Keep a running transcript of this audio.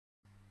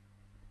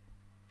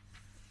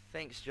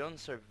Thanks, John.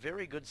 So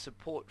very good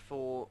support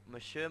for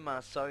Monsieur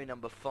Marceau,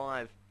 number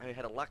 5, who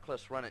had a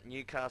luckless run at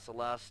Newcastle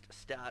last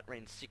start,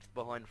 ran 6th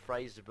behind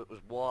Fraser but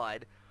was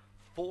wide.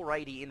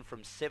 $4.80 in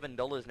from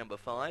 $7, number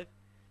 5.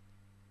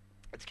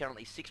 It's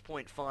currently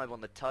 6.5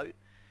 on the tote.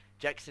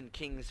 Jackson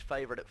King's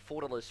favourite at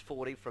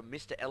 $4.40 from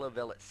Mr.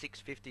 Elavel at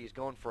 $6.50 has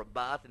gone for a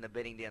bath in the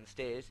betting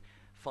downstairs.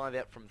 5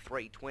 out from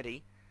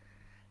 $3.20.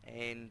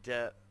 And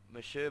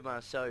Monsieur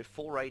Marceau,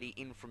 $4.80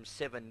 in from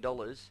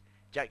 $7.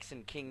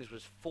 Jackson King's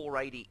was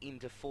 $4.80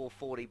 into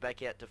 $4.40,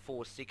 back out to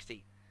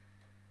 $4.60.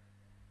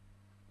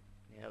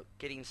 Now,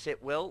 getting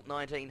set well,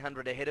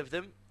 1900 ahead of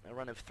them. A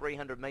run of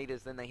 300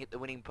 metres, then they hit the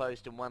winning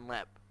post in 1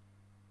 lap.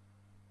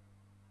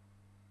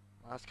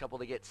 Last couple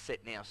to get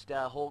set now.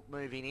 Starhawk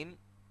moving in.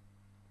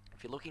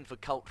 If you're looking for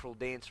Cultural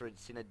Dancer,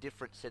 it's in a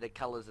different set of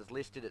colours as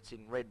listed. It's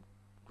in red,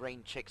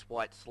 green checks,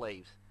 white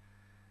sleeves.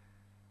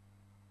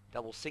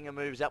 Double Singer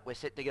moves up. We're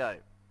set to go.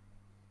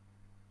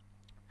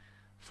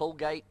 Full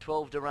gate,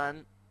 12 to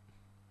run.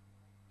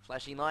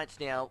 Flashing lights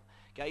now.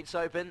 Gates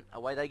open.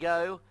 Away they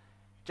go.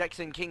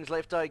 Jackson King's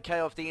left okay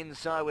off the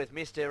inside with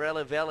Mr.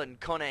 Elavel and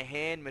Connor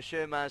Hand.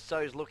 Monsieur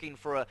Marceau's looking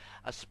for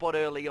a spot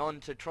early on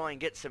to try and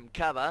get some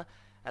cover.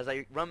 As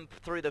they run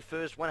through the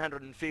first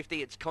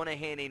 150, it's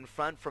Conahan in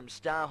front from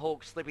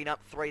Starhawk slipping up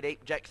 3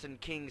 deep. Jackson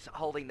King's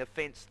holding the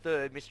fence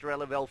 3rd. Mr.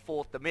 Elavel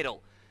 4th, the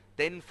middle.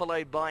 Then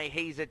followed by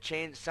He's a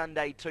Chance,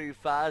 Sunday Too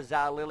Far,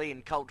 Zar Lily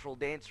and Cultural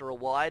Dancer are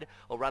wide,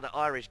 or rather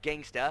Irish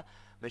Gangster.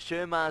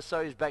 Monsieur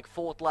Marceau's back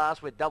 4th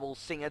last with Double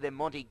Singer, then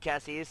Monty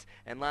Cassius,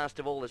 and last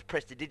of all is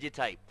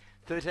Prestidigitate.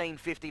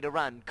 13.50 to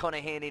run.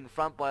 Conahan in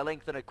front by a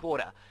length and a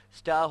quarter.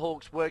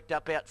 Starhawks worked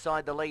up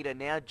outside the leader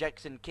now.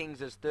 Jackson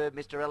King's is 3rd,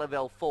 Mr.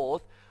 Elavel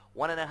 4th.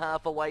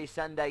 1.5 away,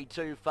 Sunday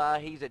Too Far.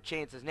 He's a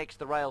Chance is next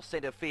to rail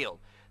centre field.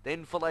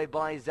 Then followed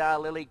by Zar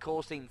Lily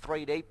coursing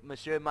 3 deep.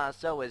 Monsieur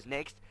Marceau is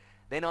next.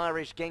 Then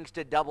Irish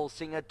Gangster, Double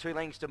Singer, 2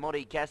 lengths to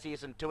Monty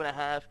Cassius and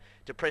 2.5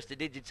 to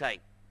Prestidigitate.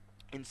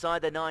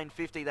 Inside the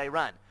 9.50 they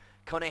run.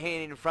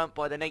 Conahan in front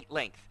by the neat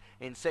length.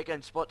 In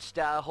second spot,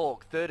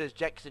 Starhawk. 3rd is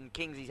Jackson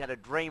King's. He's had a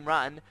dream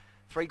run.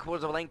 3/4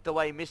 of a length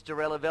away, Mr.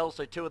 Elavel.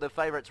 So 2 of the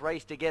favourites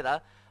race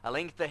together. A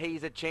length to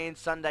He's a Chance,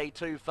 Sunday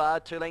Too Far.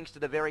 2 lengths to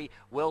the very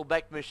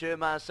well-backed Monsieur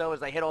Marceau as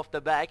they head off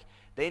the back.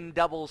 Then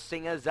Double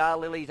Singer, Zar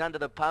Lily's under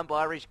the pump,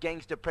 Irish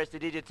Gangster,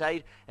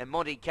 Prestidigitate, and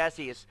Monty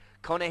Cassius.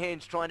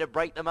 Conahan's trying to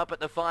break them up at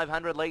the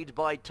 500, leads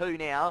by 2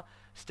 now.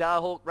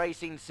 Starhawk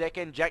racing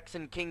second.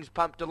 Jackson King's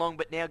pumped along,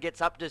 but now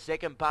gets up to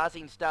second,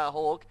 passing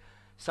Starhawk.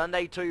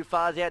 Sunday Too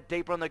Far's out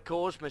deeper on the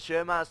course.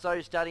 Monsieur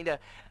Marceau starting to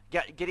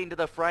get into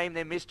the frame.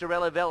 Then Mr.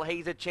 Elavel,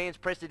 He's a Chance,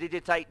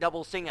 Prestidigitate,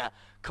 Double Singer.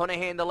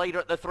 Conahan the leader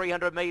at the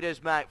 300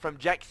 metres mark from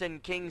Jackson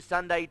King,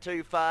 Sunday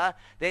Too Far.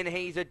 Then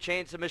He's a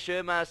Chance of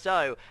Monsieur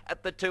Marceau.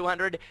 At the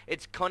 200,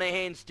 it's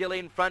Conahan still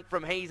in front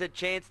from He's a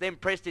Chance, then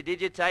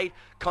Prestidigitate.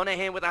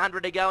 Conahan with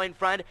 100 to go in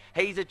front.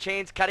 He's a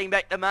Chance cutting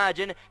back the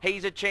margin.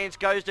 He's a Chance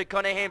goes to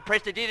Conahan.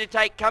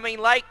 Prestidigitate coming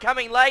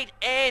late,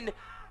 and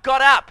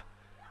got up.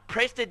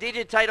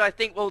 Prestidigitate, I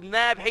think, will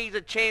nab He's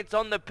a Chance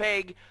on the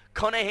peg.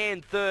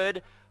 Conahan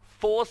 3rd.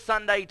 4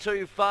 Sunday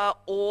Too Far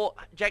or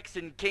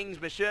Jackson King's.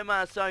 Monsieur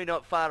Marceau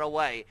not far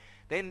away.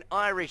 Then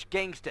Irish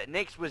Gangster.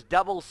 Next was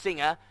Double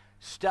Singer,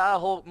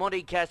 Starhawk,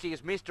 Monty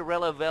Cassius, Mr.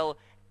 Elavel,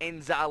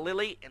 and Zar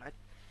Lily. And I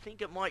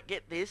think it might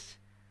get this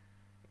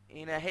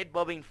in a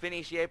head-bobbing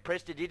finish. Yeah,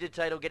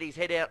 Prestidigitate will get his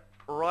head out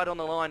right on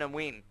the line and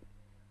win.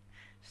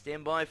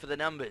 Stand by for the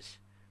numbers.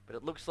 But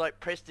it looks like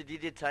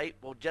Prestidigitate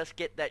will just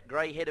get that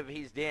grey head of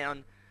his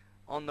down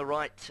on the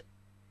right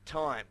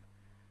time.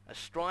 A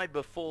stride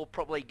before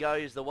probably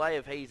goes the way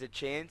of He's a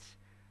Chance.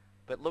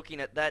 But looking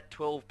at that,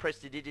 12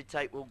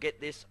 Prestidigitate will get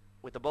this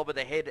with the bob of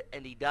the head,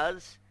 and he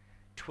does.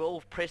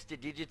 12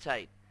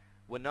 Prestidigitate.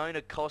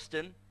 Winona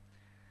Costin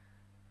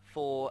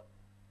for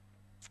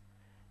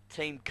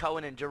Team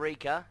Cohen and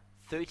Jerica.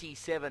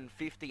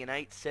 37.50 and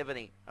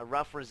 8.70. A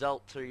rough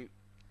result to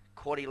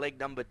quaddy leg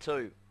number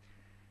 2.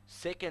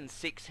 Second,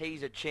 6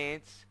 He's a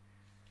Chance.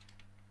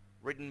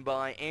 Ridden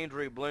by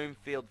Andrew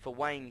Bloomfield for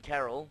Wayne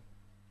Carroll.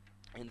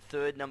 And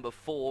 3rd, number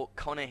 4,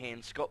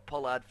 Conahan, Scott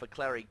Pollard for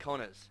Clary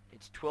Connors.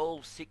 It's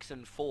 12, 6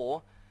 and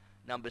 4.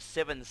 Number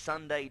 7,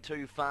 Sunday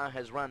Too Far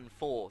has run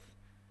 4th.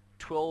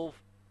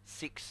 12,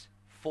 6,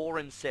 4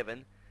 and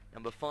 7.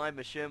 Number 5,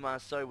 Monsieur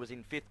Marceau was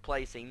in 5th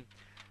placing.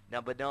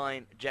 Number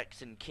 9,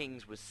 Jackson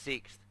King's was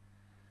 6th.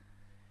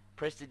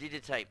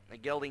 Prestidigitate, a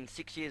gelding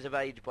 6 years of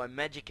age by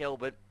Magic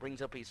Albert,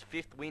 brings up his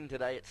 5th win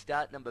today at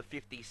start number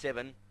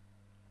 57.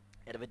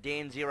 Out of a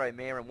Dan Zero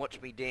mare, and watch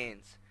me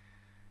dance.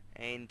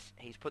 And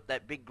he's put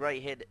that big grey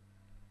head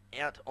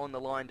out on the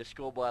line to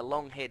score by a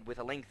long head with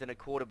a length and a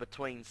quarter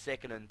between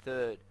 2nd and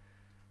 3rd.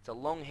 It's a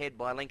long head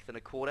by a length and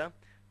a quarter.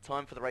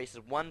 Time for the race is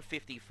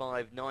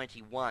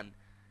 1:55.91.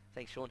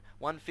 Thanks, Sean.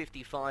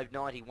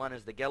 1:55.91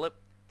 is the gallop.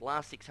 The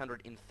last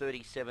 600 in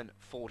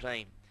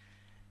 37.14.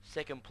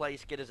 Second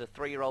place getters a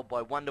 3-year-old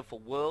by Wonderful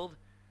World.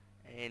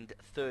 And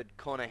 3rd,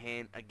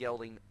 Conahan, a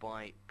gelding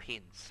by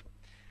Pins.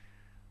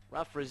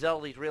 Rough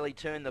result. He's really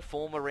turned the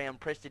form around.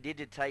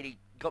 Prestidigitate. He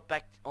got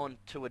back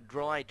onto a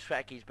dry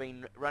track. He's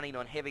been running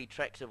on heavy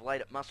tracks of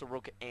late at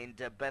Muswellbrook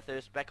and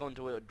Bathurst. Back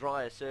onto a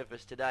drier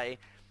surface today,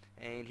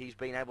 and he's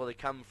been able to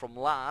come from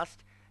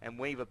last and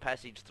weave a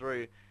passage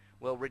through.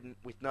 Well ridden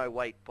with no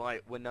weight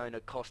by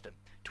Winona Costin.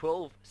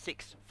 12,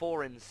 6,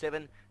 4 and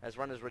 7 as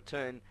runners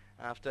return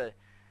after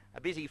a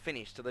busy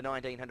finish to the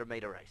 1900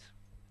 metre race.